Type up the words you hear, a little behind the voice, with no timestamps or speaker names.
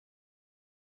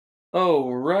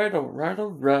Alright.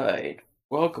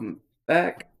 Welcome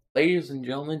back, ladies and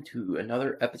gentlemen, to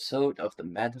another episode of the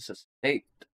Madness of State.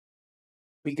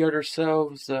 We got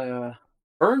ourselves a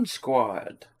Burn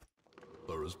Squad.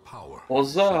 There is power.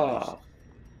 Huzzah!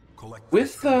 With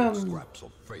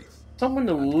someone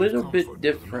a little bit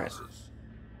different.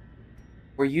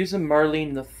 We're using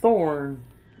Marlene the Thorn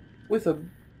with a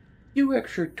few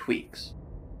extra tweaks.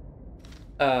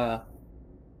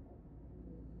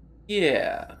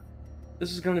 Yeah.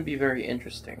 This is going to be very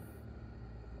interesting.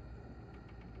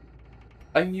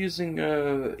 I'm using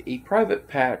a private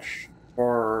patch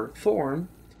for Thorn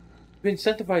to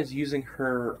incentivize using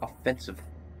her offensive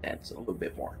stance a little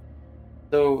bit more.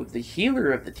 So the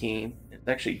healer of the team is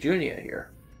actually Junia here,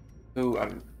 who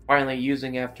I'm finally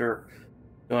using after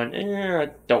going, I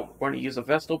don't want to use a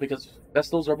Vestal because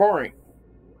Vestals are boring.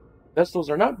 Vestals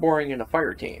are not boring in a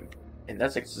fire team, and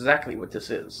that's exactly what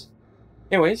this is.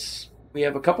 Anyways, we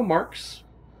have a couple marks.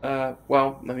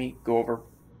 Well, let me go over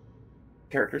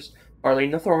characters.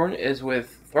 Marlene the Thorn is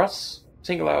with Thrust,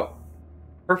 Single Out,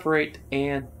 Perforate,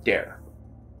 and Dare.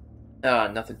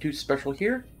 Nothing too special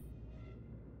here.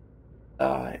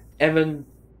 Evangeline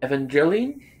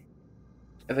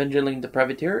the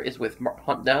Privateer is with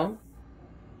Hunt Down,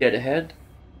 Dead Ahead,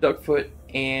 Dugfoot,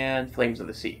 and Flames of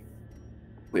the Sea,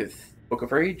 with Book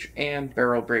of Rage and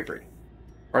Barrel Bravery.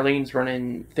 Marlene's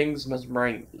running Things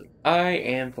Mesmerizing Eye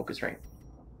and Focus Ring.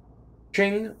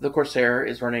 Ching, the Corsair,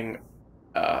 is running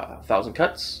 1,000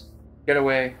 Cuts,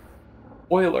 Getaway,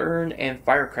 Oil Urn, and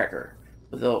Firecracker,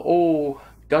 with the old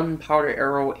Gunpowder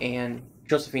Arrow and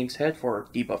Josephine's Head for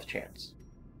debuff chance.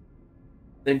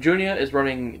 Then Junia is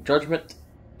running Judgment,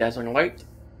 Dazzling Light,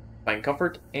 Find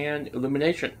Comfort, and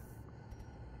Illumination.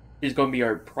 She's going to be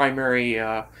our primary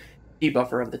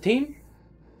debuffer of the team,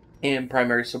 and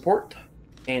primary support,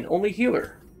 and only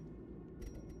healer.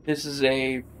 This is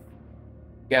a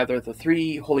gather the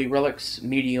 3 Holy Relics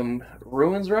medium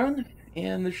ruins run,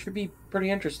 and this should be pretty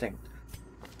interesting.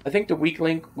 I think the weak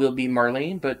link will be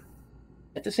Marlene, but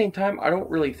at the same time, I don't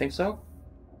really think so.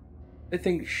 I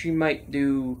think she might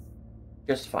do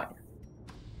just fine.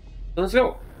 So let's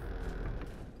go.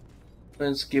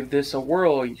 Let's give this a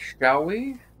whirl, shall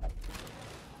we?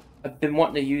 I've been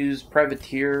wanting to use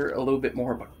Privateer a little bit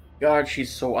more, but God,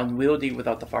 she's so unwieldy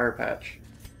without the fire patch.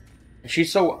 And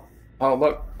she's so... Oh,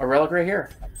 look, a relic right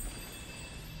here.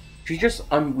 She's just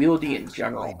unwieldy in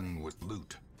general.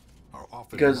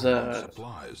 Because,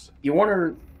 you want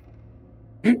her...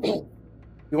 She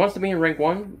wants to be in rank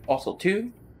 1, also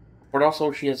 2. But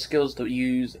also she has skills to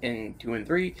use in 2 and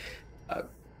 3.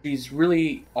 She's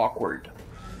really awkward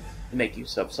to make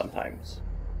use of sometimes.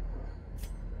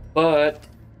 But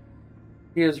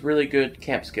she has really good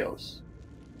camp skills,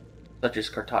 such as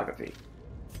cartography.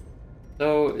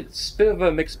 So it's a bit of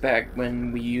a mixed bag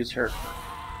when we use her.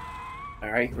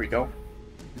 Alright, here we go.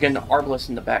 We're getting the Arbalest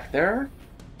in the back there.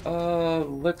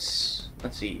 Let's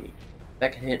see.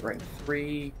 That can hit rank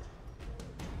 3.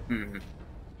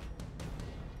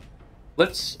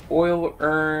 Let's Oil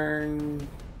Urn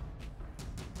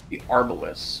the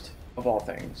Arbalest, of all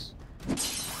things.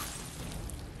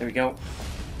 There we go.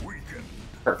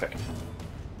 Perfect.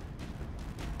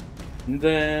 And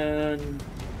then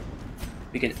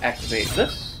we can activate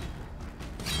this.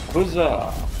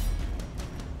 Huzzah!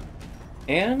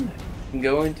 And we can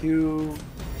go into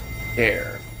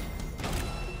there.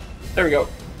 There we go.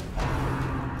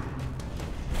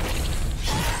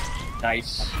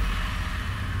 Nice.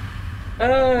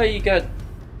 You got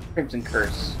Crimson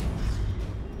Curse.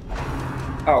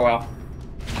 Oh well.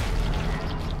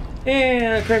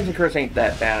 And Crimson Curse ain't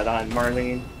that bad on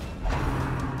Marlene.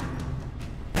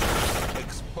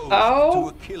 Oh!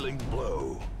 To a killing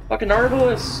blow. Fucking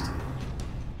Arbalest!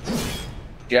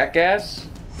 Jackass!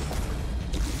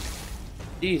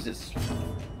 Jesus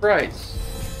Christ.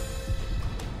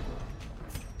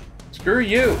 Screw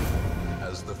you!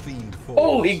 As the fiend falls,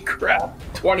 holy crap!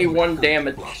 21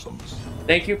 damage. Blossoms.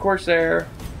 Thank you, Corsair.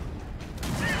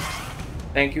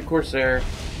 Thank you, Corsair.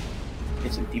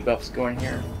 Get some debuffs going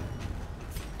here.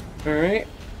 Alright.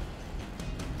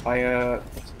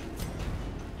 Let's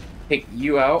take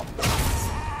you out.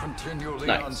 Continually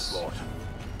nice. onslaught.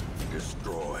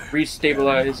 Destroy.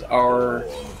 Restabilize our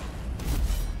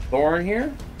Thorn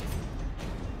here.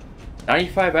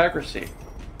 95 accuracy.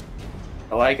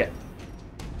 I like it.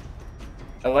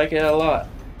 I like it a lot.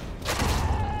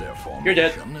 You're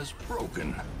dead. Is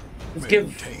broken. Let's give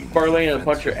Marlene a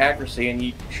bunch of accuracy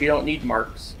and she don't need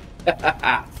marks.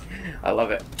 I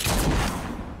love it.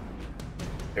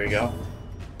 There we go.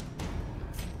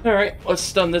 Alright, let's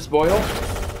stun this boil.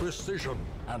 Precision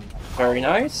and very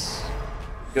nice.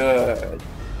 Good.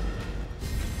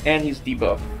 And he's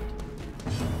debuffed.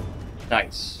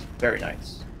 Nice. Very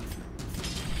nice.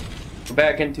 Go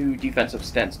back into defensive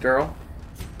stance, girl.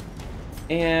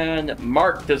 And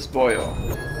mark this boil.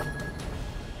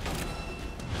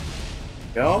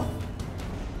 Go.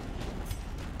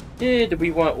 Eh, do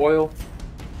we want oil?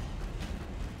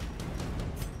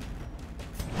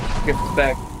 Shift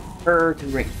back her to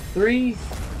rank 3.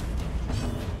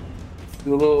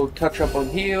 Do a little touch up on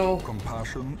heal.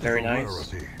 Compassion Very is a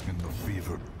nice. rarity in the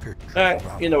fevered pitch of Alright,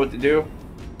 battle. you know what to do.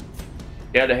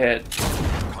 Get ahead.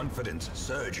 Confidence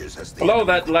surges as the Below enemy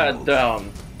that lad crumbles.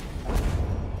 down.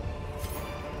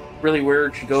 Really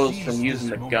weird, she goes Seize from using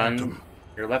the this gun, momentum.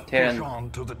 your left Push hand,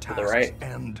 on to the the right.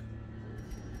 end.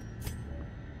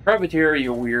 Privateer,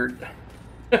 you're weird.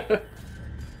 We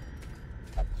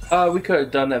could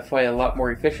have done that fight a lot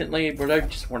more efficiently, but I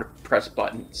just want to press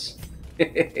buttons.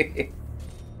 You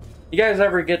guys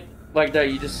ever get like that?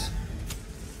 You just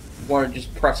want to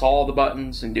just press all the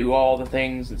buttons and do all the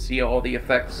things and see all the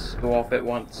effects go off at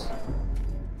once.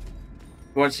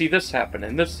 You want to see this happen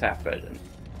and this happen.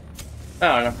 And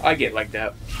I don't know. I get like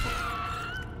that.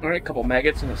 Alright, a couple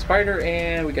maggots and a spider,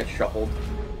 and we got shuffled.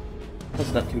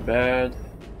 That's not too bad.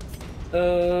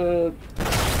 Another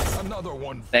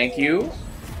one. Thank you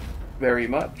very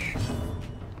much.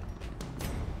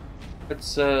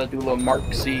 Let's do a little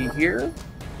mark C here.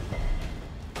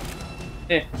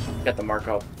 Got the mark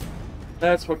up.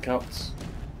 That's what counts.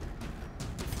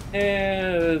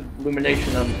 And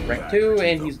illumination on rank 2,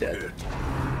 and he's dead.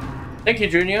 Thank you,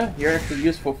 Junior. You're actually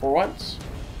useful for once.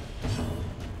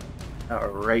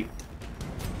 Alright.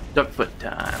 Duckfoot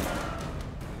time.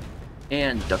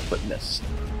 And Duckfoot missed.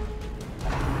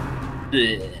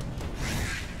 Ugh.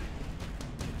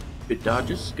 Good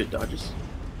dodges, good dodges.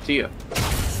 See ya.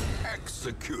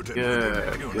 Executed.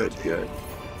 Good.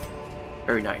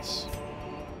 Very nice.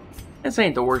 This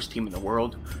ain't the worst team in the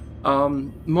world.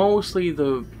 Mostly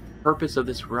the purpose of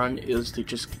this run is to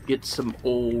just get some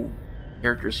old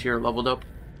characters here leveled up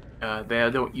that I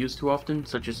don't use too often,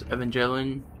 such as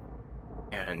Evangelion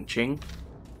and Ching.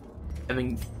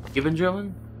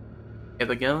 Evangelion?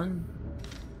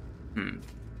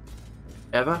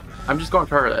 Eva? I'm just going to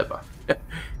call her Eva.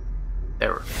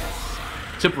 There.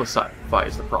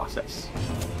 Simplifies the process.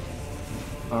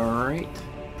 Alright.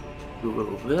 Do a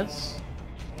little of this.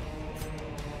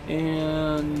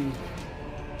 And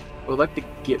I would like to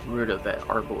get rid of that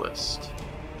arbalist.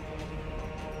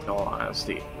 In all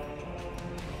honesty.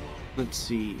 Let's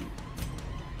see.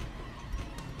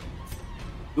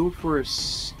 Go for a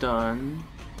stun.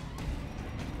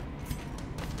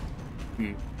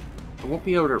 I won't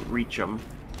be able to reach him.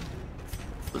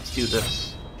 Let's do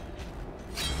this.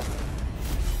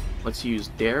 Let's use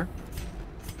Dare.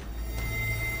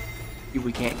 See if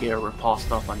we can't get a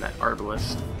riposte off on that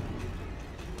arbalist.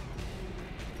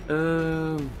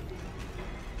 You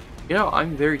know,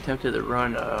 I'm very tempted to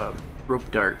run rope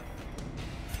dart.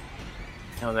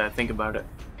 Now that I think about it.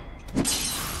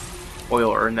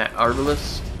 Oil earn that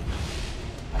arbalist.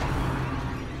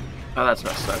 Oh, that's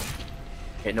messed up.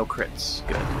 Okay, no crits.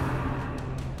 Good.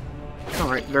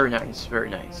 Alright, very nice, very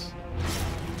nice.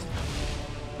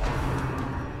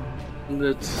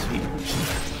 Let's see.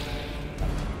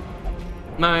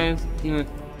 Nice.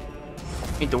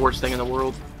 Ain't the worst thing in the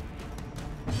world.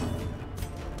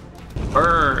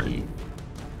 Burn!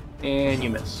 And you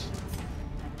miss.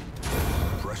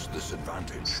 Press this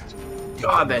advantage.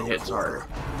 God, that hits hard.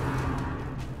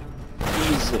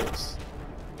 Jesus.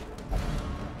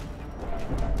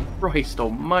 Christ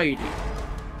almighty.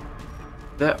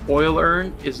 That oil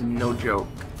urn is no joke.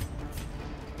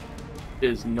 It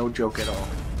is no joke at all.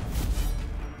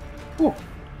 Whew.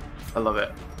 I love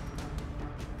it.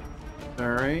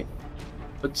 Alright.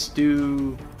 Let's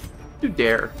do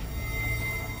Dare.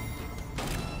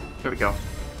 There we go.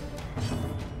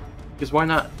 Because why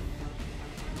not?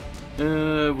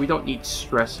 We don't need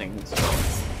stressing, so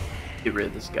get rid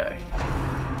of this guy.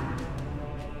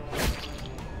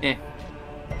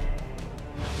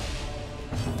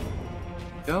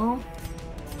 Go.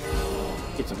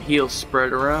 Get some heals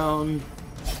spread around.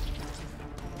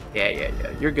 Yeah.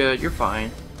 You're good. You're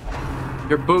fine.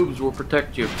 Your boobs will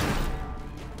protect you.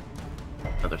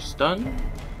 Another stun.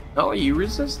 Oh, you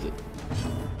resisted.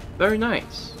 Very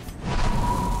nice.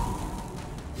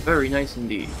 Very nice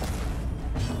indeed.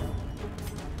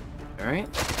 Alright.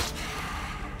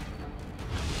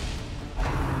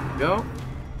 Go.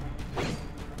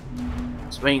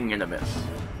 Swing and a miss.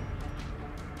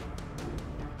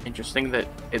 Interesting that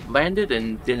it landed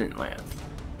and didn't land.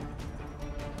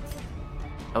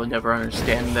 I would never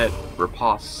understand that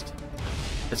riposte.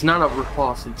 It's not a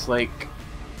riposte, it's like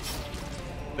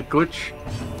a glitch.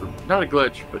 not a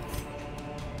glitch, but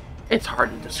it's hard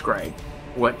to describe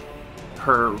what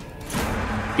her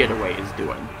getaway is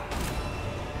doing.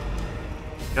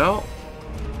 Go.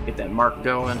 Get that mark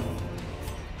going.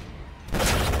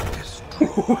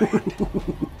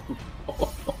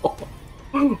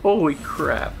 Holy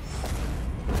crap.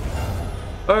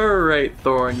 Alright,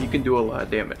 Thorn, you can do a lot of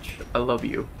damage. I love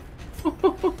you.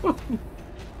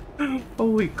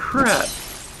 Holy crap.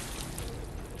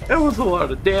 That was a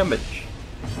lot of damage.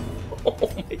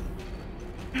 Oh my.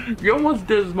 You almost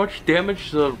did as much damage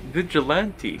to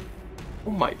Vigilante.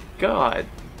 Oh my god.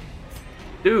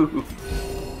 Dude.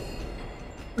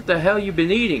 What the hell you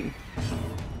been eating?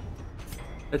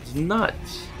 That's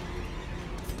nuts.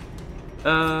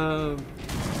 I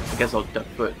guess I'll duck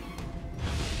foot.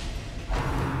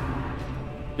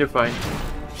 You're fine.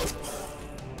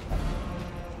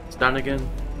 Stun again?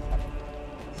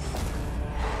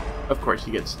 Of course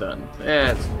you get stunned.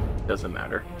 It doesn't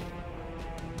matter.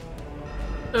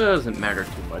 Doesn't matter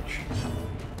too much.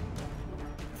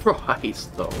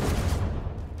 Christ, though.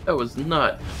 That was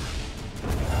nuts.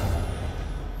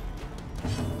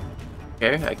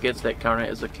 Okay, I guess that counted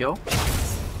as a kill.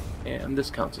 And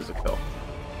this counts as a kill.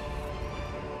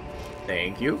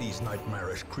 Thank you. These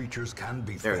nightmarish creatures can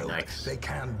be Very felled. nice. They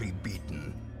can be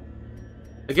beaten.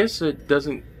 I guess it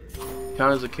doesn't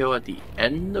count as a kill at the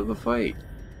end of a fight.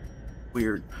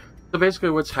 Weird. So basically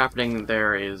what's happening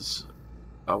there is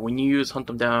when you use Hunt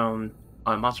Them Down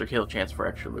on monster kill chance for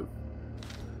extra loot.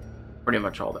 Pretty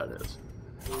much all that is.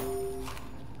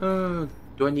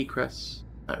 Do I need crests?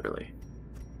 Not really.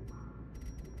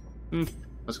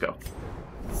 Let's go.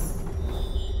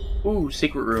 Ooh,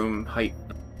 secret room height.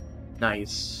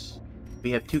 Nice.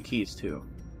 We have 2 keys too.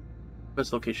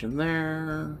 Quest location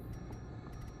there.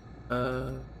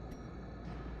 No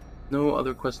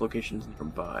other quest locations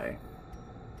nearby.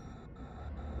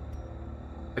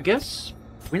 I guess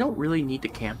we don't really need to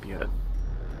camp yet.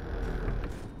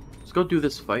 Let's go do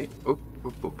this fight. Oh,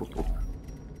 oh, oh, oh, oh.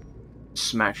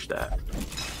 Smash that.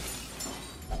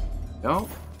 No,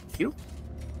 you.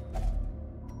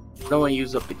 Don't want to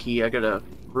use up the key. I got a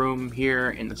room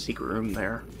here and the secret room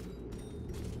there.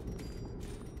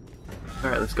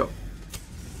 Alright, let's go.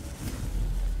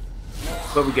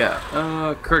 What we got?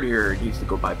 Courtier needs to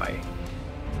go bye-bye.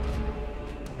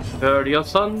 Courtier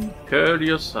son,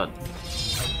 Courtier son.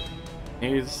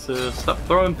 He's stop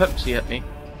throwing Pepsi at me.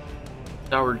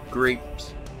 Sour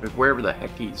grapes. Or wherever the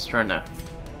heck he's trying to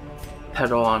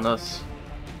pedal on us.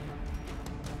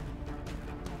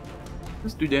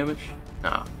 Let's do damage.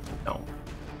 Nah, no.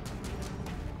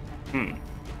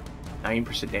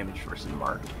 9% damage versus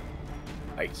marked.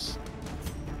 Nice.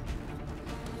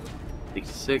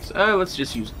 66. Let's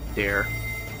just use Dare.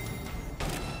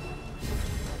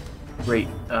 Great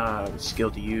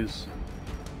skill to use.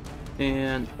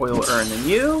 And Oil Urn in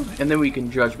you, and then we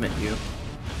can Judgment you.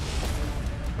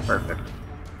 Perfect.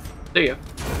 See ya.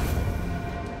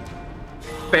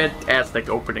 Fantastic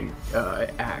opening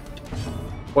act.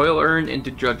 Oil Urn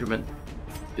into Judgment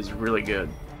is really good.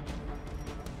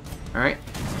 Alright.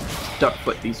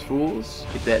 Duckfoot these fools.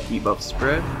 Get that debuff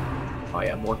spread. Oh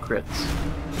yeah, more crits.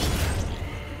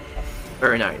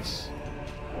 Very nice.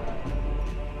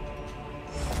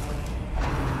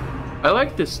 I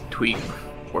like this tweak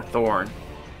for Thorn.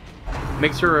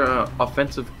 Makes her an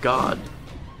offensive god.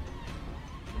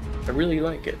 I really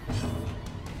like it.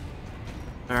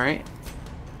 Alright.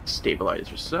 Stabilize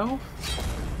yourself.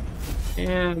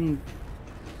 And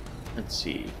let's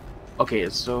see. Okay,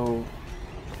 so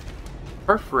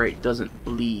Perforate doesn't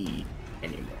bleed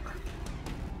anymore.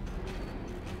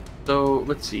 So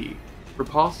let's see.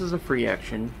 Repulse is a free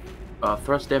action.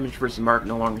 Thrust damage versus mark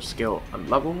no longer scale on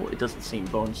level. It doesn't seem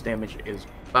bonus damage is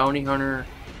Bounty Hunter.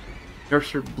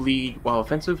 Nerfs her bleed while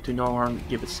offensive to no longer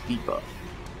give a speed buff.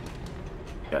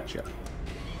 Gotcha.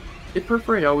 Did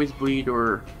Perforate always bleed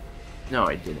or... No,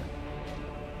 I didn't.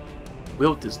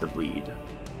 Wilt is the bleed.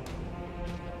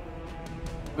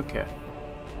 Okay.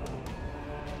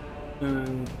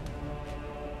 The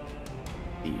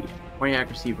 20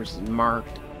 accuracy versus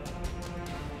marked.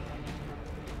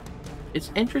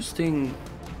 It's interesting.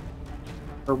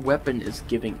 Her weapon is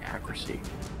giving accuracy.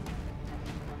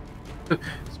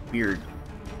 It's weird.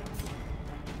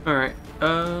 Alright,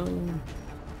 I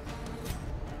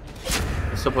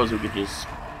suppose we could just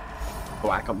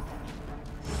whack him.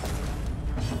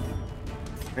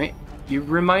 Right? You're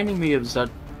reminding me of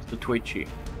Zatoichi.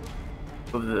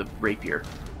 Of the rapier.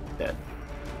 Dead.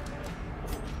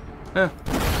 Huh.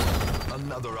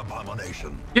 Another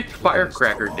abomination. Get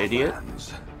Firecracker, idiot.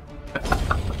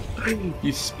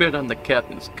 You spit on the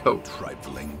captain's coat.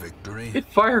 Trifling victory. Get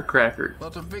Firecracker.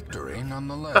 But a victory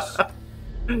nonetheless.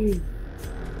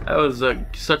 That was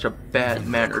such a bad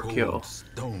Even manner the cold kill.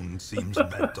 stone seems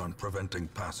bent on preventing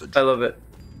passage. I love it.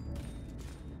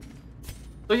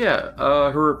 So yeah,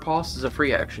 her riposte is a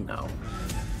free action now.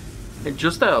 And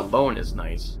just that alone is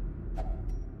nice.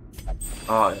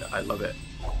 Oh, I love it.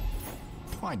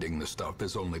 Finding the stuff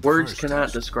is only the Words first cannot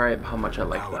test. describe how much I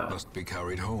like Now it that. must be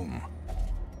carried home.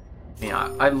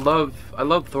 Yeah, I love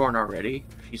Thorn already.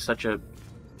 She's such a...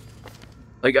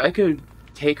 Like, I could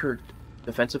take her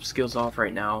defensive skills off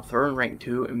right now, throw her in rank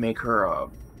 2, and make her a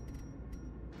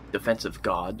defensive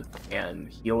god, and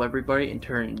heal everybody, and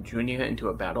turn Junia into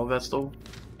a battle vestal,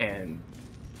 and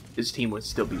his team would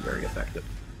still be very effective.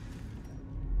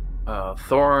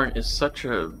 Thorn is such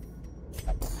a...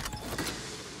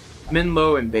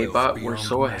 Minlo and Baybot were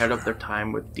so ahead of their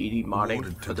time with DD modding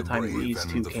Awarded for to the time brave these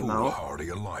and two the came out. foolhardy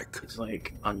alike. It's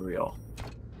like unreal.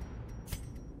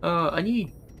 I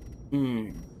need...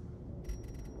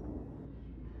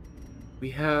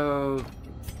 We have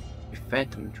a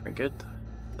phantom trinket.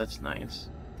 That's nice.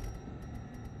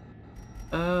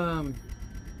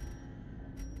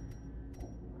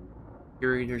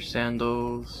 Curator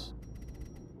sandals.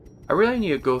 I really need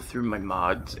to go through my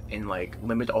mods and like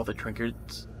limit all the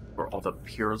trinkets or all the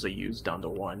heroes I use down to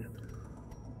 1.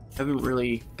 Haven't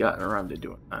really gotten around to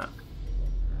doing that.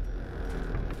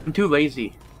 I'm too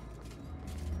lazy.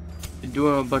 Been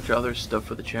doing a bunch of other stuff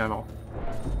for the channel.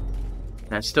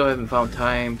 And I still haven't found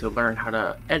time to learn how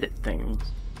to edit things.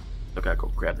 So I gotta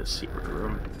go grab this secret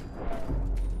room.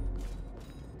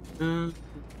 You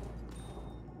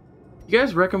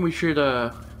guys reckon we should,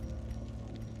 I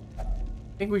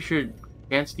think we should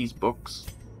chance these books?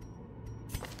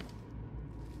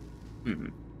 I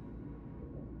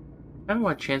don't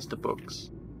want to chance the books.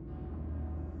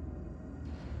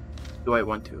 Do I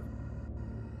want to?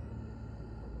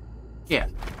 Yeah.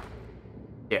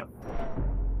 Yeah.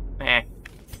 Eh.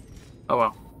 Oh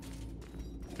well.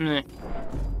 Meh.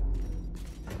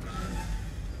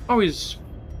 Always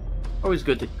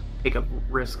good to take a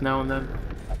risk now and then.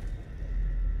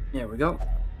 There we go.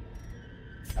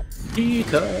 Tea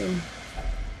time.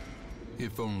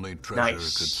 If only treasure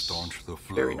Nice. could staunch the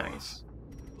flow. Very nice.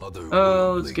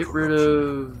 Otherworldly Let's get rid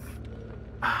corruption.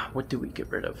 of... what do we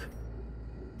get rid of?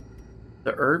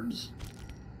 The herbs?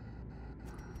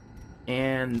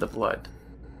 And the blood.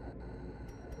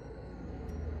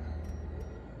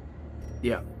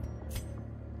 Yeah.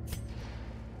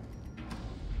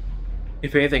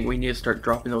 If anything, we need to start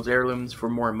dropping those heirlooms for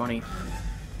more money.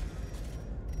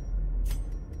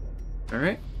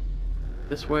 Alright.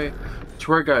 This way.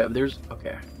 Swear to God, there's...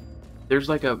 Okay. There's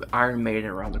like a Iron Maiden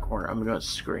around the corner. I'm gonna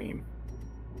scream.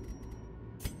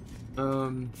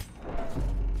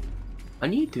 I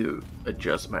need to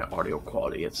adjust my audio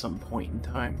quality at some point in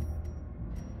time.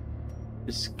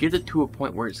 Just get it to a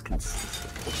point where it's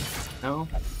consistent. No?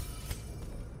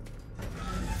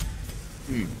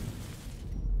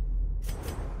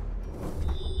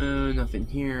 Nothing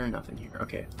here, nothing here.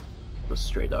 Okay. Go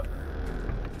straight up.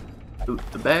 Loot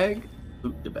the bag.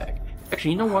 Loot the bag.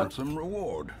 Actually, you know what? Some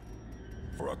reward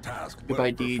for a task Goodbye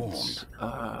well deeds.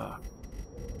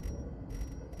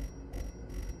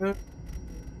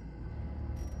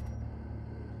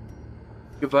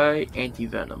 Goodbye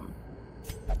anti-venom.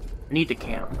 I need to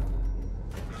camp.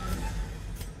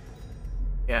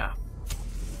 Yeah.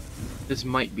 This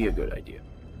might be a good idea.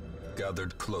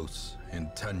 Gathered close in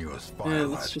tenuous Yeah, firelight.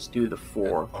 let's just do the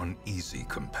 4. Uneasy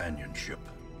companionship.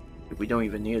 We don't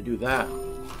even need to do that.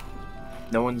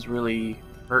 No one's really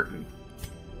hurting.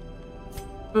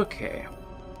 Okay.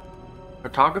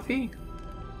 Photography?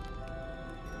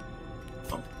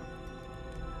 Oh.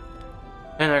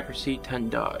 10 accuracy, 10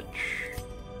 dodge.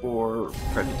 Or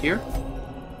Predator.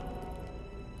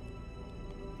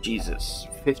 Jesus,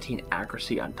 15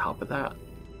 accuracy on top of that.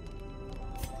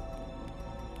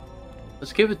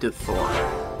 Let's give it to Thorn.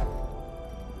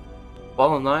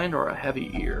 Fallen Line or a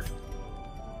Heavy Ear?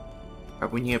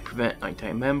 Alright, we need to prevent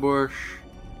nighttime ambush.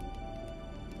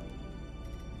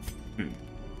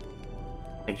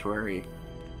 Sanctuary.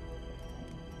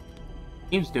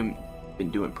 Team's been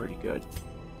doing pretty good.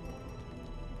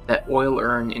 That oil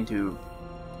urn into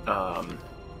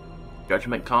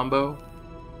judgment combo.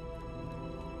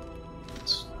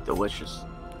 It's delicious.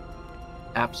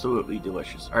 Absolutely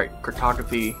delicious. Alright,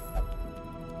 cartography.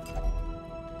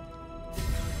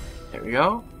 There we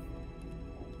go.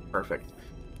 Perfect.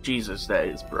 Jesus, that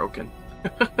is broken.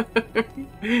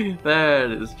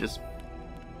 That is just...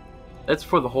 That's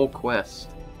for the whole quest.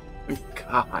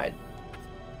 God.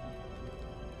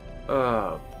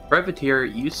 Privateer,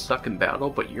 you suck in battle,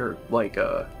 but you're like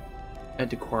a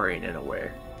antiquarian in a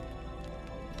way.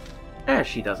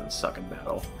 She doesn't suck in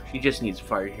battle. She just needs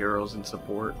fire heroes and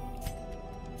support.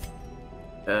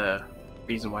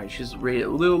 Reason why she's rated a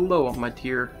little low on my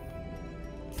tier.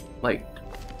 Like,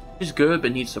 she's good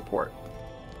but needs support.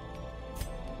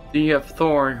 Then you have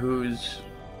Thorn, who's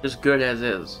just good as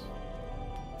is.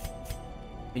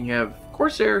 And you have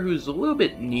Corsair, who's a little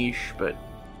bit niche but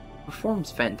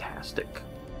performs fantastic.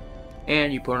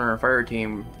 And you put her on a fire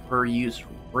team, her use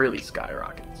really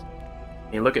skyrockets.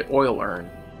 And you look at Oil Urn,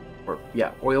 or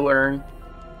yeah, Oil Urn,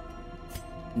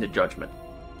 and the Judgment.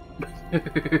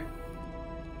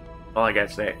 All I gotta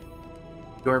say,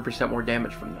 200% more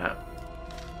damage from that.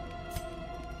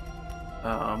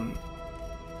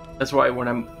 That's why when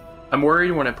I'm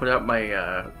worried when I put out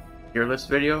my tier list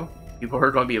video, people are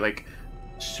gonna be like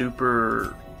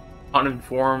super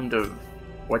uninformed of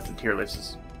what the tier list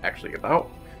is actually about,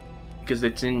 because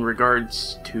it's in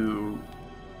regards to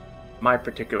my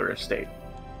particular estate,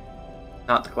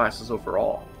 not the classes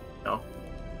overall. You know,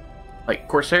 like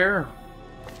Corsair,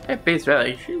 at base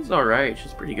value, she's alright,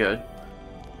 she's pretty good.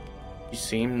 She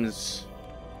seems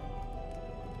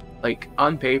like,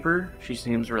 on paper, she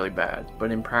seems really bad,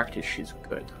 but in practice, she's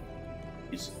good.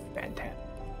 She's fantastic.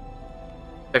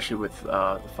 Especially with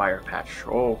the Fire Patch.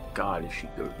 Oh god, is she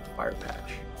good with the Fire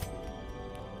Patch.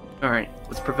 Alright,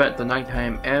 let's prevent the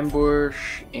nighttime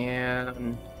ambush,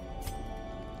 and...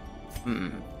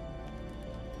 Do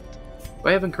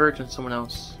I have encouraged on someone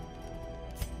else?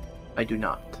 I do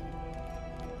not.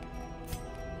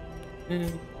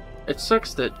 It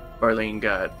sucks that Marlene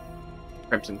got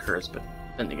Crimson Curse, but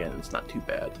then again, it's not too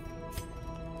bad.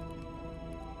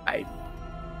 I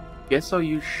guess I'll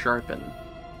use Sharpen.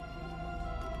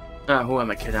 Who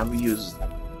am I kidding? I'll use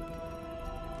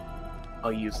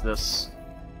this.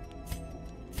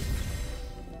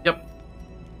 Yep.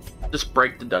 Just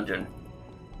break the dungeon.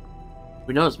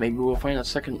 Who knows, maybe we'll find a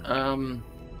second,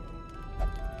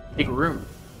 big room.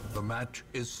 The match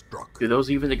is struck. Do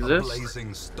those even exist? A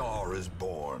blazing star is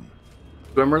born.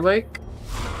 Swimmer Lake?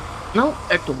 No,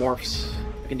 ectomorphs.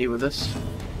 I can deal with this.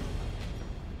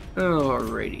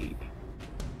 Alrighty.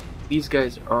 These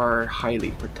guys are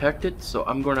highly protected, so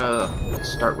I'm gonna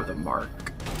start with a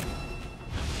mark.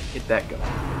 Get that going.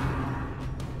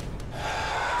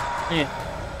 Yeah.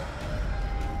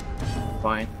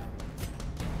 Fine.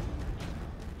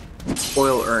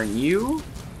 Oil Urn you.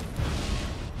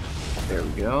 There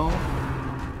we go.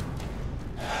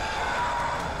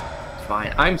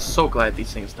 Fine. I'm so glad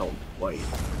these things don't fight.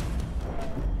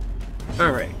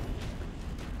 Alright.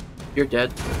 You're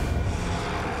dead.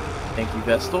 Thank you,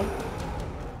 Vestal.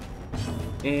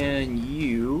 And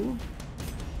you...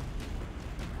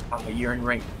 Oh, you're in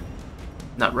rank.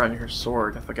 Not running her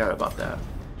sword. I forgot about that.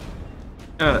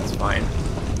 Oh, that's fine.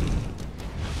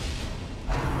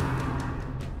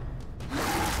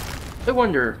 I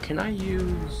wonder, can I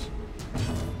use...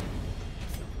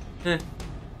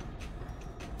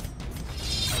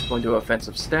 Go into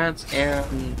offensive stance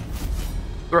and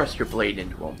thrust your blade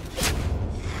into him.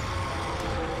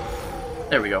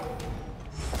 There we go.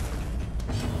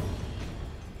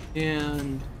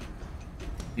 And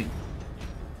you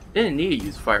didn't need to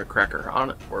use Firecracker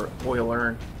on it or Oil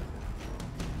Urn.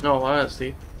 In all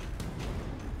honesty.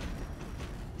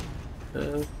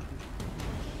 I'd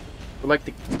like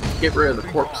to get rid of the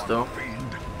corpse though.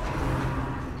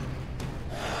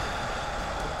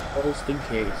 Just in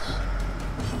case.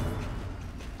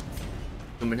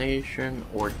 Illumination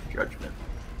or Judgment.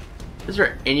 Is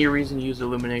there any reason to use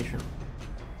Illumination?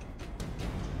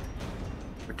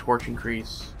 Or Torch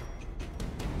increase?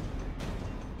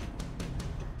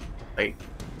 Like,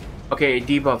 okay, it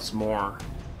debuffs more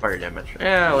fire damage.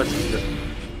 Yeah, let's use it.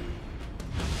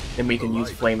 Then we can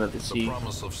use Flame of the Sea.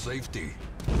 Promise of safety.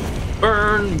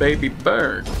 Burn, baby,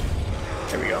 burn.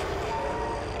 There we go.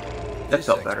 That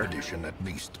felt better. This expedition at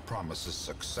least promises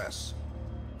success.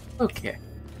 Okay.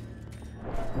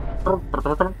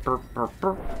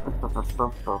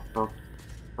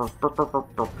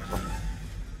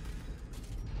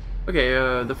 Okay,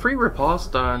 the free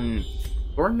riposte on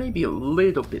Thorn may be a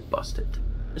little bit busted.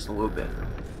 Just a little bit.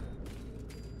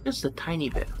 Just a tiny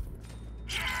bit.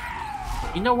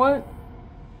 You know what?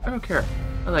 I don't care.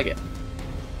 I like it.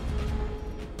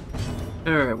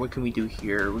 Alright, what can we do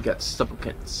here? We got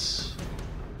supplicants.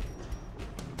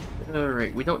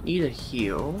 Alright, we don't need a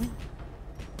heal.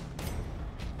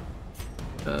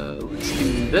 Let's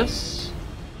do this.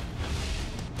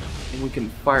 And we can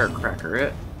Firecracker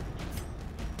it.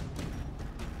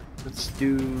 Let's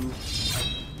do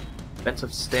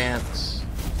defensive stance.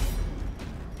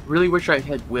 Really wish I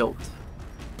had Wilt.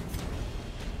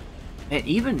 And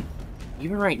even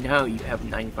right now you have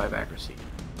 95 accuracy.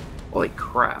 Holy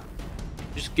crap.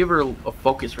 Just give her a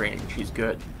focus range. She's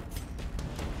good.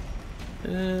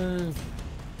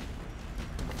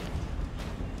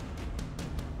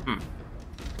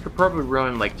 Could probably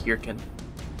run like Kirkin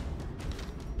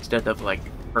instead of like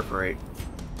perforate.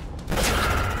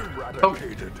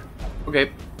 Eradicated. Oh,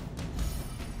 okay.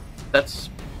 That's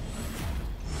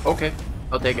okay.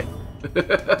 I'll take it.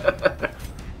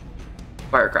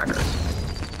 Firecracker.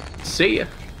 See ya.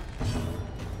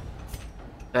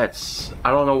 That's... I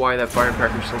don't know why that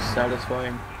firecracker's so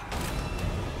satisfying.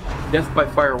 Death by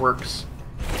fireworks.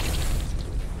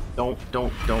 Don't.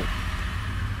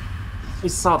 I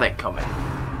saw that coming.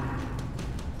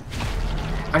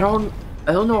 I don't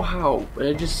know how, but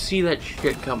I just see that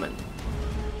shit coming.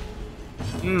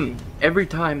 Every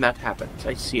time that happens,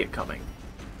 I see it coming.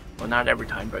 Well, not every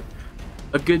time, but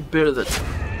a good bit of it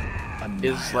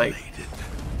is like,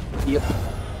 yep,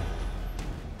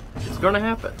 it's gonna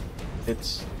happen.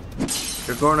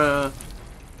 You're gonna. All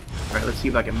right, let's see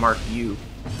if I can mark you.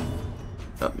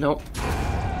 Oh, nope.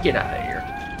 Get out of here.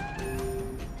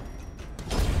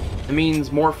 It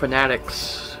means more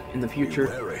fanatics in the future.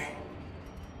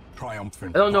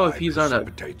 Triumphant I don't know if he's on a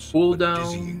precipitates cooldown.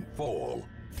 dizzying fall.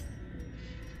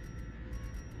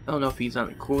 I don't know if he's on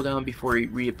a cooldown before he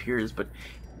reappears, but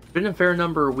it's been a fair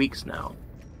number of weeks now.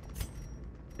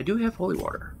 I do have holy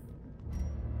water.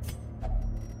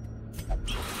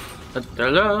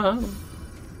 Ta-da!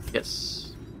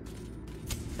 Yes.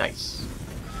 Nice.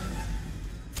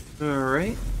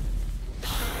 Alright.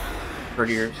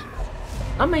 Courtiers.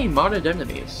 Not many modded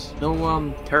enemies.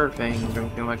 No terror fangs or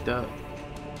anything like that.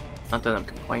 Not that I'm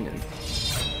complaining.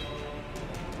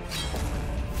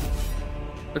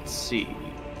 Let's see.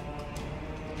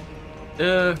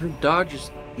 Her dodge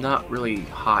is not really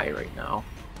high right now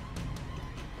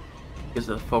because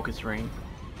of the focus ring.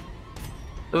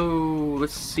 So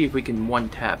let's see if we can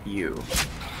one-tap you.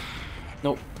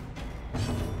 Nope.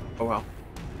 Oh well.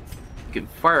 We can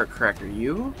firecracker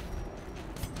you.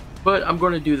 But I'm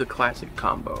going to do the classic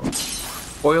combo.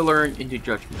 Boiler into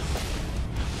judgment.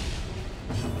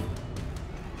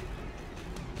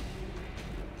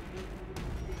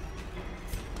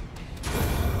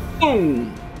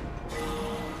 Boom!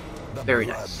 Very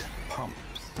nice. Pumps.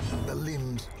 The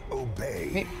limbs obey.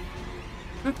 Hey.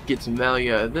 Get some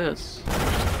value out of this.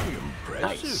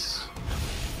 Impressive. Nice.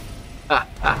 Ha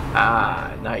ha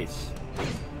ha! Nice.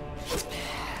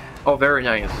 Oh, very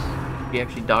nice. He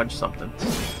actually dodged something.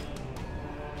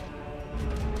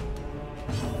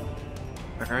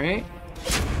 Alright.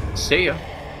 See ya.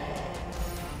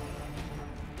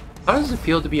 How does it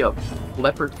feel to be a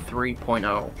Leopard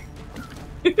 3.0?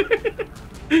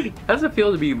 How does it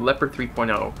feel to be Leopard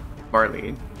 3.0,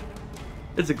 Marlene?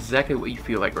 That's exactly what you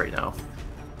feel like right now.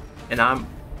 And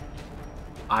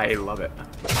I love it.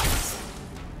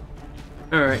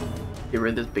 Alright. Get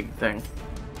rid of this big thing.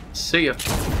 See ya.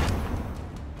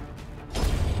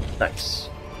 Nice.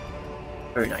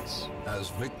 Very nice. As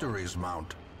victories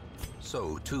mount,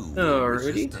 so too will Alrighty.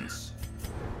 resistance.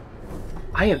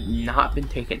 I have not been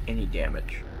taking any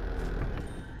damage.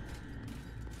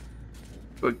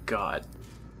 Good God.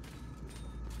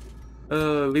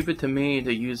 Leave it to me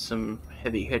to use some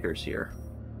heavy hitters here.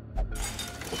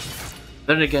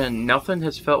 Then again, nothing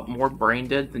has felt more brain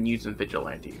dead than using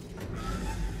Vigilante.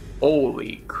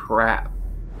 Holy crap.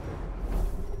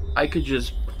 I could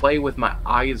just play with my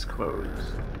eyes closed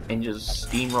and just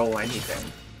steamroll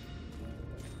anything.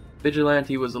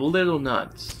 Vigilante was a little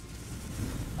nuts.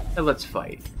 Now let's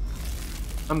fight.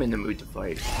 I'm in the mood to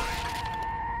fight.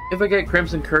 If I get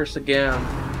Crimson Curse again,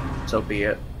 so be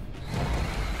it.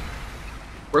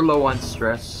 We're low on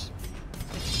stress.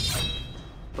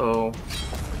 So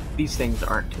these things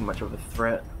aren't too much of a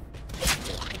threat.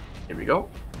 Here we go.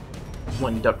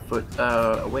 One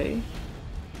Duckfoot away.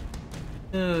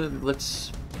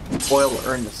 Let's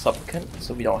earn the Supplicant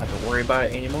so we don't have to worry about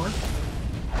it anymore.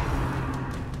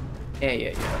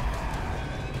 Yeah.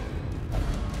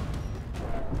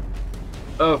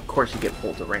 Of course you get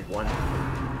pulled to rank 1.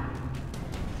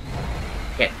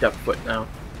 Can't Duckfoot now.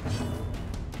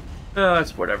 Oh,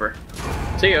 that's whatever.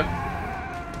 See ya.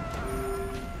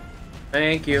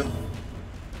 Thank you.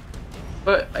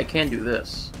 But I can do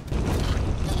this.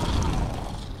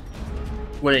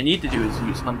 What I need to do is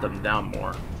use Hunt Them Down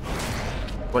more.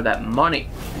 For that money.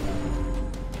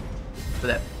 For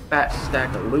that fat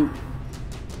stack of loot.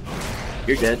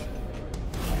 You're dead.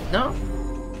 No?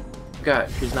 God,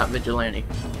 she's not Vigilante.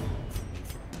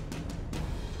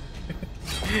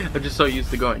 I'm just so used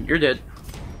to going, you're dead.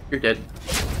 You're dead.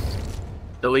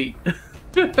 Delete.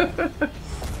 Alright.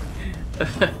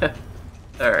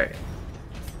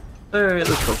 Alright,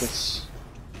 let's focus.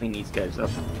 Clean these guys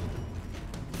up.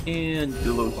 And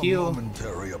do a little heal.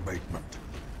 Momentary abatement.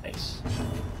 Nice.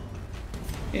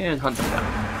 And hunt them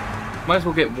down. Might as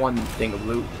well get one thing of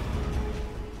loot.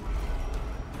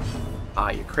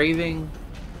 You're craving.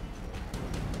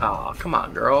 Come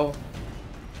on, girl.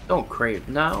 Don't crave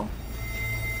now.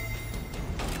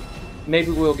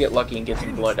 Maybe we'll get lucky and get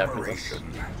some blood after this.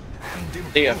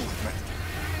 See ya. See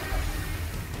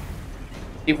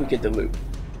if we get the loot.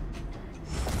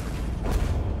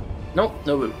 Nope,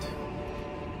 no loot.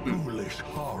 Foolish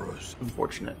horrors.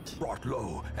 Unfortunate. Brought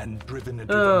low and driven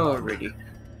into Alrighty.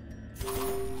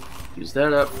 Use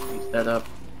that up. Use that up.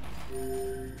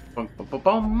 Bum, bum, bum,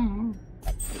 bum.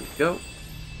 There we go.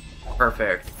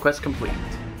 Perfect. Quest complete.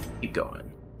 Keep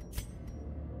going.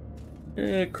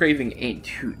 Craving ain't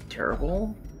too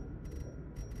terrible.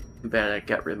 Too bad I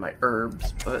got rid of my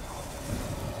herbs, but...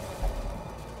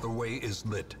 The way is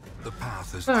lit. The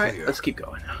path is Alright, clear. let's keep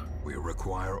going. We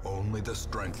require only the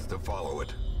strength to follow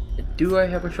it. Do I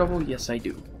have a shovel? Yes, I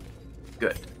do.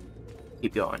 Good.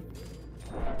 Keep going.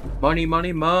 Money,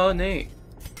 money, money!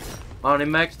 Money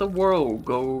makes the world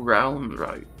go round,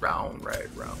 right, round, right,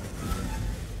 round.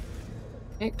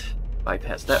 Right.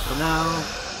 Bypass that for now.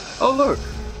 Oh look!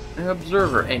 An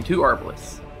observer and 2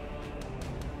 arbalists.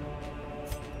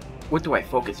 What do I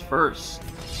focus first?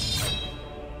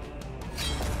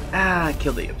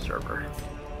 Kill the observer.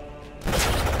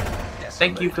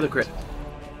 Thank you for the crit.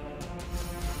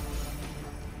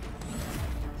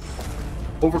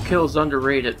 Overkill is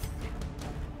underrated.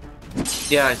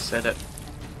 Yeah, I said it.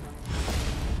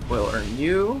 We'll earn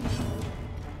you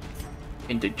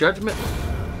into judgment,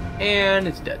 and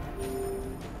it's dead.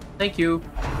 Thank you.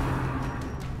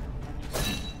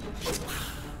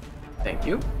 Thank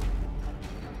you.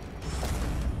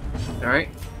 Alright.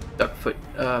 Duckfoot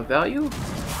value.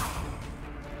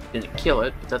 Didn't kill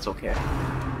it, but that's okay.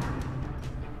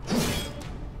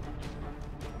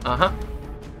 Uh-huh.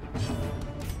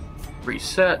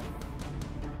 Reset.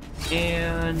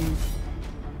 And... you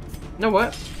know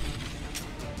what?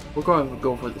 We're going to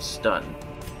go for the stun.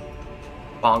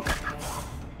 Bonk.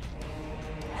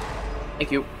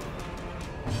 Thank you.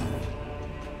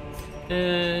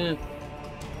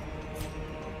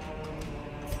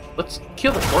 Let's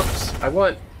kill the corpse. I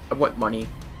want money.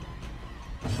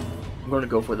 I'm going to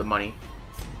go for the money.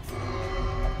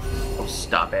 Oh,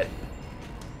 stop it.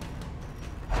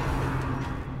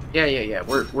 Yeah.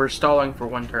 We're stalling for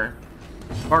 1 turn.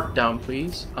 Mark down,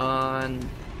 please, on,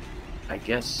 I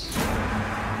guess,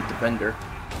 the defender.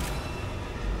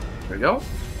 There we go.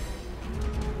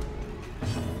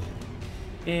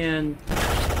 And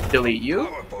delete you.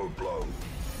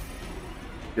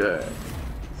 Good.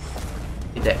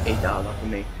 Get that $8 for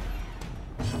me.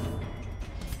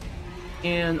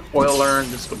 And oil earned.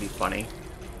 This is gonna be funny.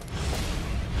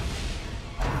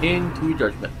 Into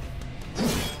judgment.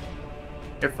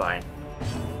 You're fine.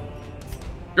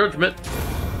 Judgment.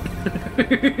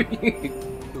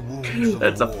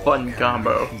 That's a fun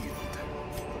combo.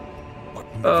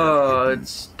 Oh,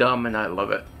 it's dumb and I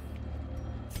love it.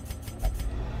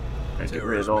 I get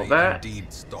rid of all that.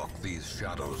 Indeed stalk these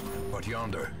shadows, but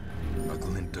yonder, a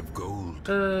glint of gold.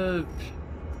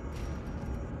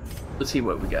 Let's see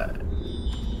what we got.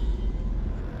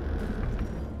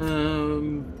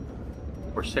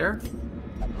 Corsair?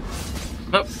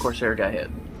 Nope, Corsair got hit.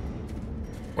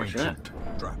 Fortunate.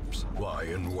 Traps lie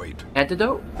in wait.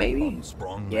 Antidote, maybe?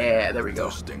 Unsprung, Yeah, there we go.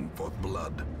 thirsting for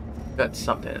blood. Got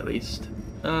something at least.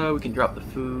 We can drop the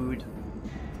food.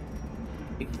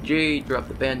 Take the jade, drop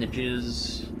the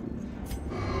bandages.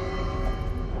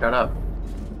 Shut up.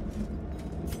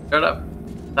 Shut up.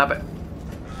 Stop it.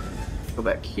 Go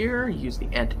back here, use the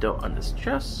antidote on this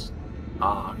chest.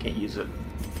 Can't use it.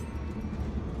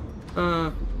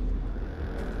 And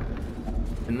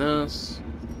this.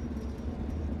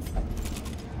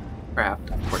 Craft,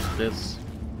 of course it is.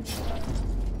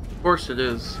 Of course it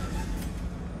is.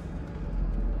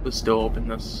 Let's still open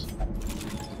this.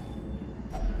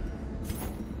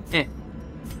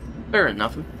 Fair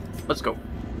enough. Let's go.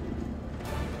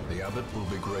 The abbot will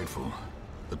be grateful.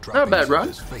 The Not a bad trappings of run.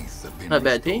 his faith have been Not a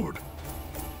bad team. restored.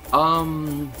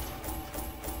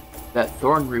 That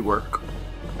thorn rework.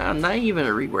 Not even a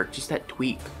rework, just that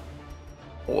tweak.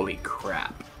 Holy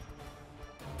crap.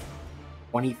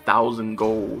 20,000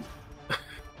 gold.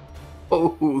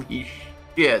 Holy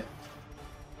shit.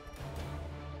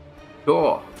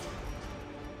 Sure.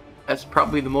 That's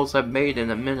probably the most I've made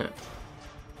in a minute.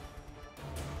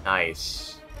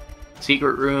 Nice.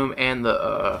 Secret room and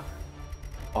the,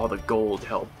 all the gold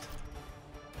helped.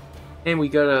 And we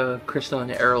got a crystal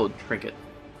and arrow trinket.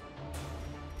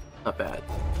 Not bad.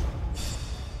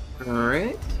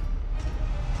 Alright.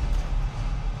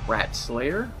 Rat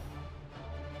Slayer.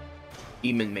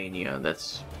 Demon Mania,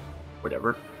 that's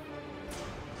whatever.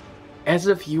 As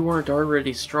if you weren't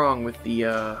already strong with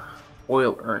the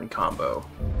Oil Urn combo.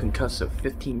 Concussive,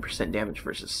 15% damage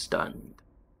versus stunned.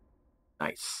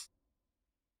 Nice.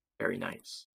 Very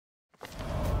nice.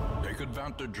 Take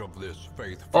advantage of this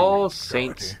faith. All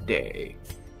Saints Day.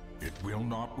 It will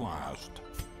not last.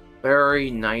 Very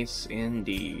nice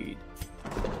indeed.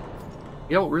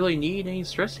 You don't really need any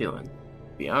stress healing,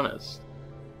 to be honest.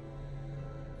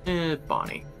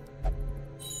 Bonnie.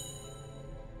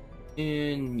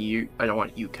 And you. I don't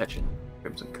want you catching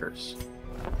Crimson Curse.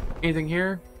 Anything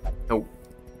here? Nope.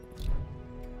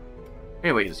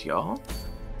 Anyways, y'all.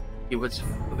 See what's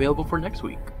available for next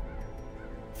week.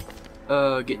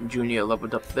 Getting Junia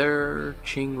leveled up there.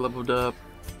 Ching leveled up.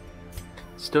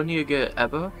 Still need to get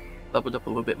Eva leveled up a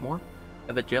little bit more.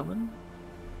 Evangeline?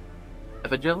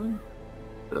 Evangeline?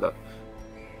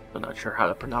 I'm not sure how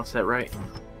to pronounce that right.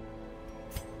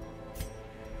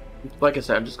 Like I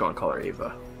said, I'm just gonna call her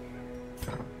Ava.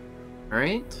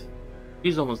 Alright.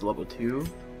 She's almost level 2.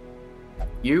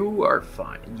 You are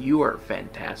fine. You are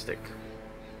fantastic.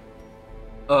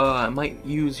 I might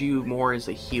use you more as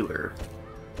a healer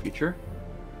in the future.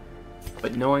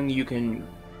 But knowing you can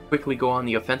quickly go on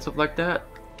the offensive like that,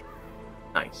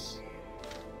 nice.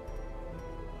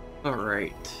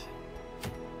 Alright.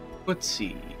 Let's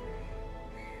see.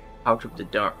 Out of the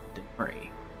Denari.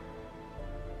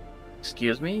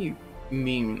 Excuse me? You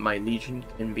mean my legion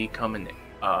can become an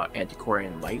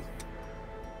antiquarian light?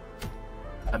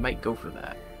 I might go for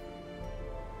that.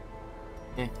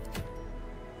 Eh.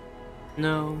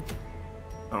 No.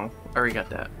 Oh, I already got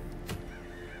that.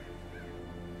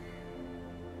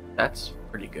 That's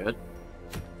pretty good.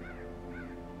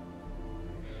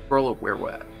 Roll a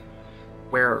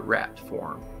were-rat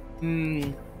form.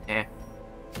 Eh.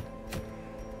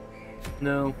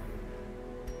 No.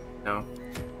 No.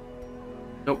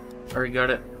 Nope. Already got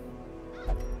it.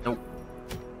 Nope.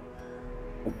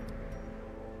 Nope.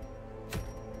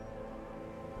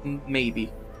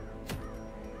 Maybe.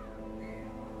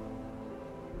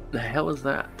 The hell is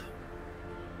that?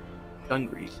 Gun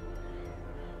grease.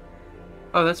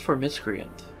 Oh, that's for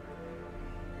miscreant.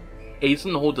 Ace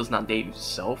in the hole does not date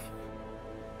himself.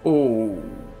 Oh.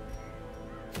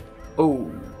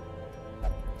 Oh.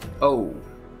 Oh.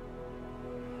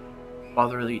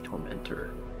 Fatherly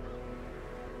tormentor.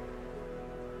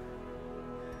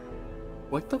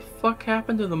 What the fuck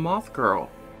happened to the moth girl?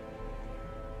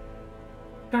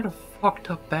 Got a fucked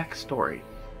up backstory.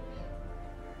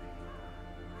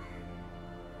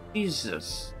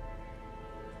 Jesus.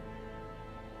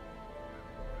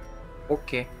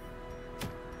 Okay.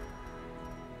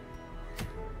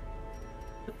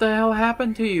 What the hell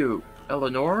happened to you,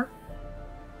 Eleanor?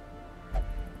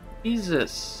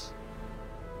 Jesus.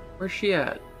 Where's she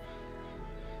at?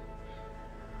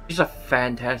 She's a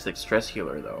fantastic stress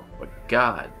healer though, but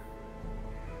god.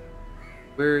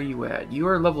 Where are you at? You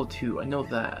are level 2, I know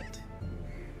that.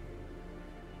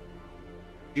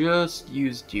 Just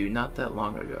used you not that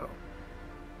long ago.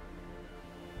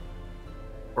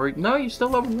 Or no, you're still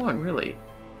level 1, really.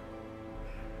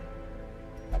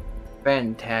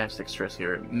 Fantastic stress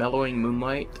healer. Mellowing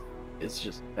Moonlight is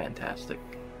just fantastic.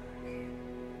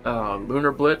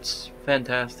 Lunar Blitz,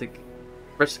 fantastic.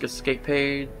 Risk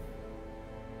Escapade.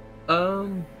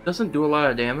 Doesn't do a lot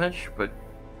of damage, but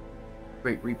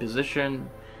great reposition.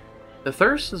 The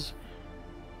Thirst is...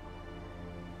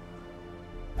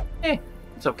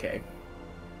 it's okay.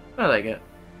 I like it.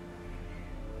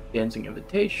 Dancing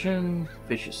Invitation,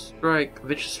 Vicious Strike.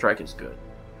 Vicious Strike is good.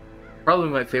 Probably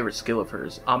my favorite skill of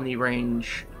hers. Omni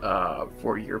Range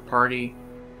for your party,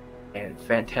 and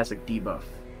fantastic debuff.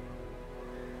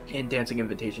 And Dancing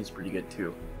Invitation is pretty good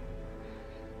too.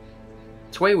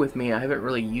 Sway with me, I haven't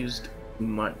really used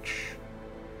much,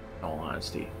 in all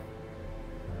honesty.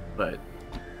 But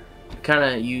I kind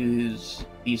of use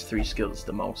these 3 skills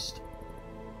the most.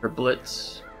 For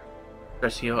Blitz,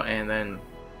 Stress Heal, and then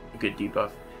a good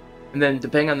debuff. And then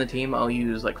depending on the team, I'll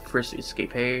use like Frisk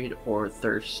Escapade or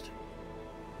Thirst.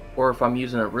 Or if I'm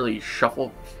using a really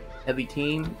shuffle heavy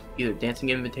team, either Dancing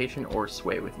Invitation or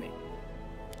Sway with me.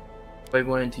 If I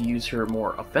wanted to use her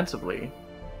more offensively,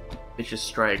 Vicious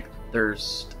Strike,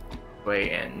 Thirst,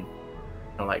 Sway, and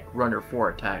like run her 4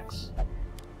 attacks.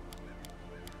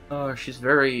 She's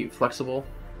very flexible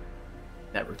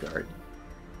in that regard.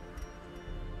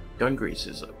 Gun Grease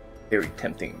is a very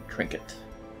tempting trinket.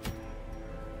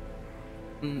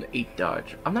 8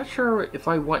 dodge. I'm not sure if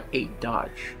I want 8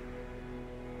 dodge.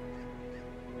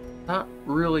 Not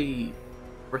really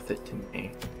worth it to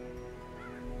me.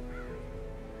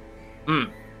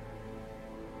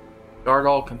 Guard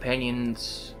all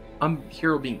companions.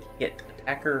 Hero being hit.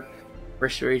 Attacker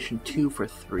restoration 2 for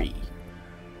 3.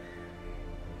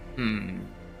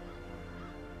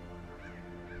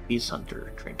 Beast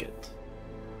Hunter trinket.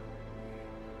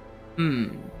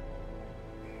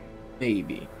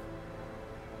 Maybe.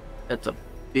 That's a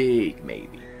big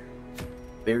maybe.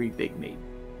 Very big maybe.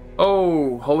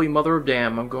 Oh, Holy Mother of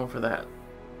Damn, I'm going for that.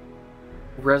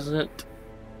 Resonant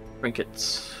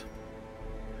trinkets.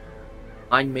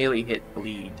 On melee hit,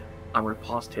 bleed. On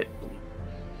riposte hit, bleed.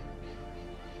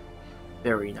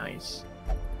 Very nice.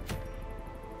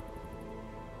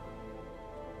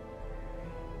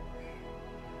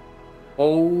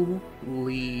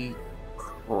 Holy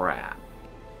crap.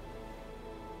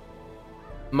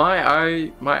 My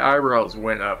eyebrows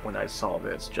went up when I saw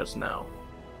this just now.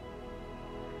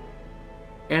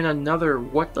 And another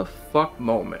what the fuck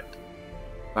moment.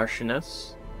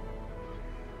 Harshness.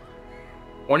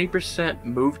 20%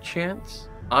 move chance.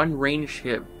 On range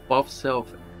hit, buff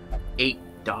self 8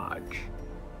 dodge.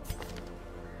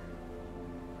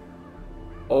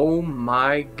 Oh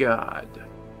my god.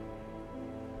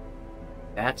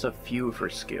 That's a few for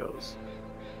skills.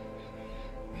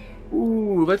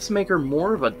 Ooh, let's make her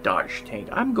more of a dodge tank.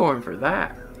 I'm going for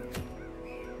that.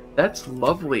 That's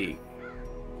lovely.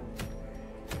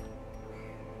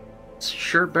 It's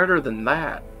sure better than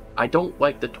that. I don't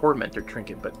like the Tormentor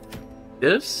trinket, but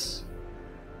this?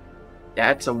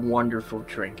 That's a wonderful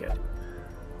trinket.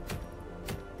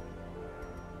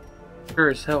 Sure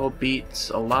as hell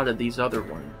beats a lot of these other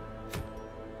ones.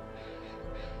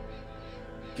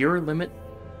 Gear limit?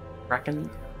 Kraken?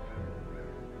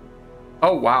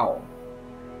 Oh wow.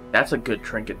 That's a good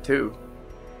trinket too.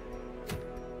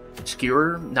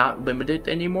 Skewer not limited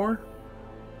anymore?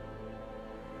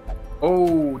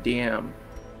 Oh damn.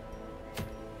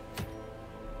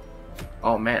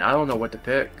 Oh man, I don't know what to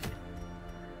pick.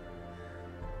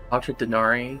 Ultra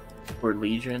Denari or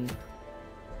Legion.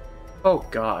 Oh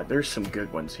god, there's some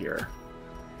good ones here.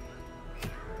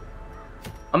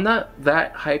 I'm not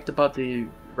that hyped about the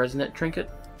Resonant trinket.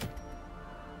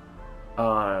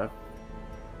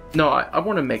 No, I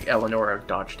want to make Eleanor a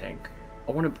dodge tank.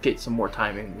 I want to get some more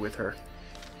timing with her.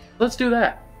 Let's do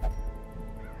that.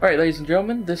 Alright, ladies and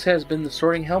gentlemen, this has been the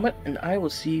Sorting Helmet, and I will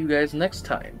see you guys next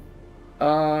time.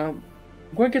 I'm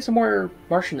going to get some more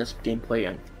Martianist gameplay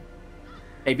in.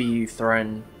 Maybe throw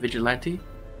in Vigilante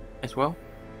as well.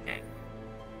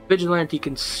 Vigilante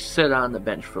can sit on the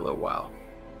bench for a little while.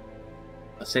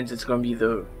 Since it's going to be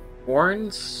the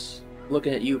Warrens,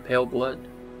 looking at you, Pale Blood.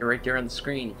 You're right there on the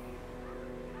screen.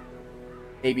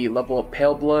 Maybe level up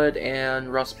Pale Blood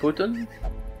and Rasputin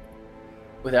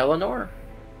with Eleanor.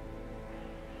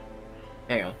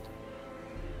 Hang on.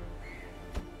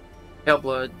 Pale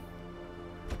Blood,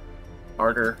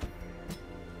 Martyr,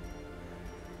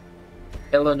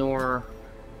 Eleanor,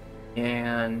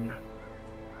 and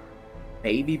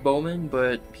maybe Bowman,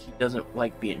 but he doesn't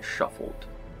like being shuffled.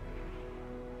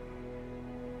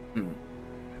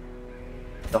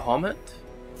 The Helmet.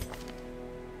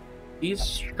 He's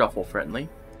shuffle friendly.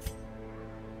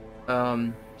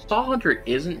 Saw Hunter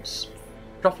isn't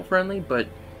shuffle friendly, but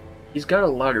he's got a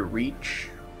lot of reach.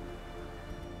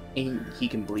 And he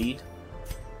can bleed.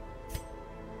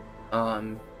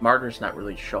 Martyr's not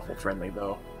really shuffle friendly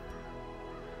though.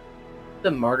 The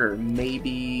Martyr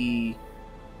maybe.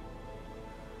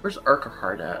 Where's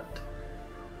Urquhart at?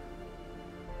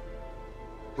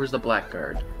 Where's the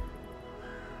Blackguard?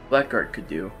 Blackguard could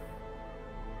do.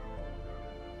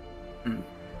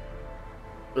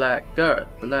 Blackguard,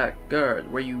 Blackguard,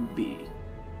 where you be?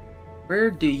 Where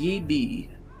do ye be?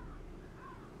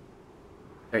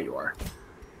 There you are.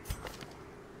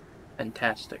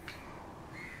 Fantastic.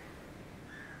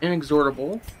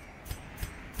 Inexorable.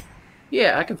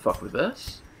 Yeah, I can fuck with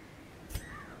this.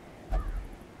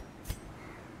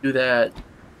 Do that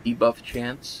debuff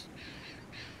chance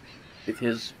with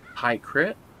his high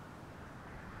crit.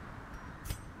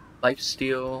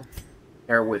 Lifesteal.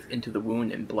 Pair with Into the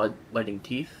Wound and Bloodletting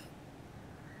Teeth.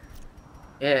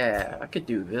 Yeah, I could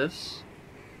do this.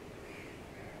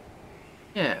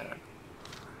 Yeah.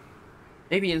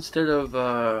 Maybe instead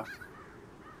of,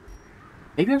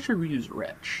 maybe I should reuse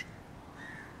Wretch.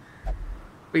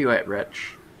 Where you at,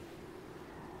 Wretch?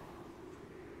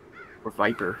 Or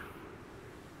Viper?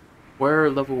 Where are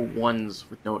level 1s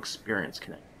with no experience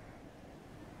connect?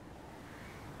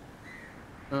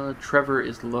 Trevor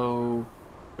is low.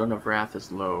 Dawn of Wrath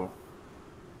is low.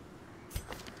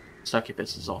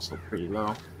 Succubus is also pretty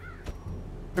low.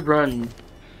 Could run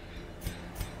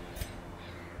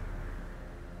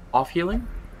off healing.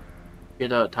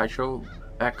 Get a Taicho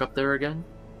back up there again.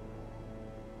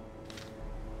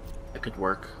 That could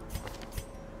work.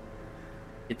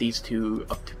 get these two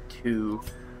up to 2,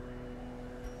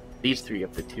 these 3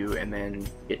 up to 2, and then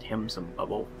get him some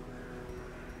bubble.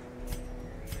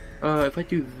 If I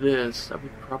do this, I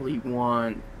would probably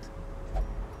want...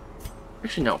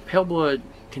 Actually, no. Pale Blood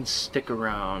can stick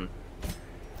around.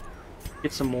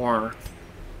 Get some more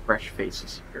fresh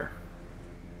faces here.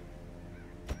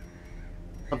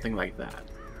 Something like that.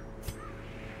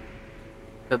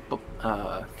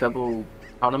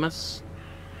 Philoptonomus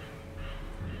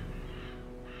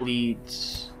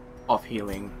bleeds off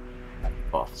healing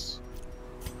buffs.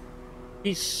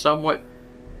 He's somewhat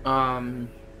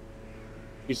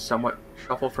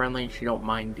shuffle friendly. She don't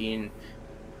mind being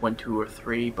 1, 2, or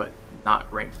 3, but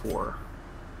not rank 4.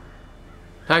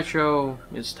 Taicho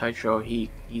is Taicho.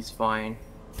 He's fine.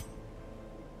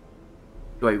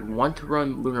 Do I want to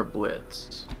run Lunar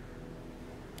Blitz?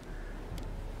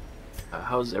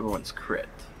 How's everyone's crit?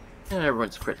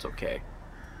 Everyone's crit's okay.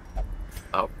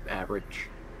 Oh, average.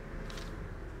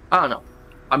 I don't know.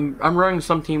 I'm running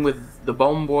some team with the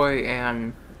Bone Boy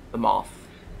and the Moth.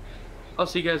 I'll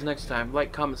see you guys next time.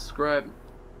 Like, comment, subscribe.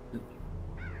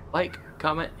 Like,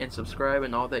 comment, and subscribe,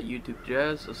 and all that YouTube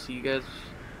jazz. I'll see you guys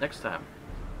next time.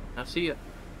 I'll see ya.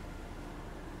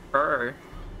 Bye.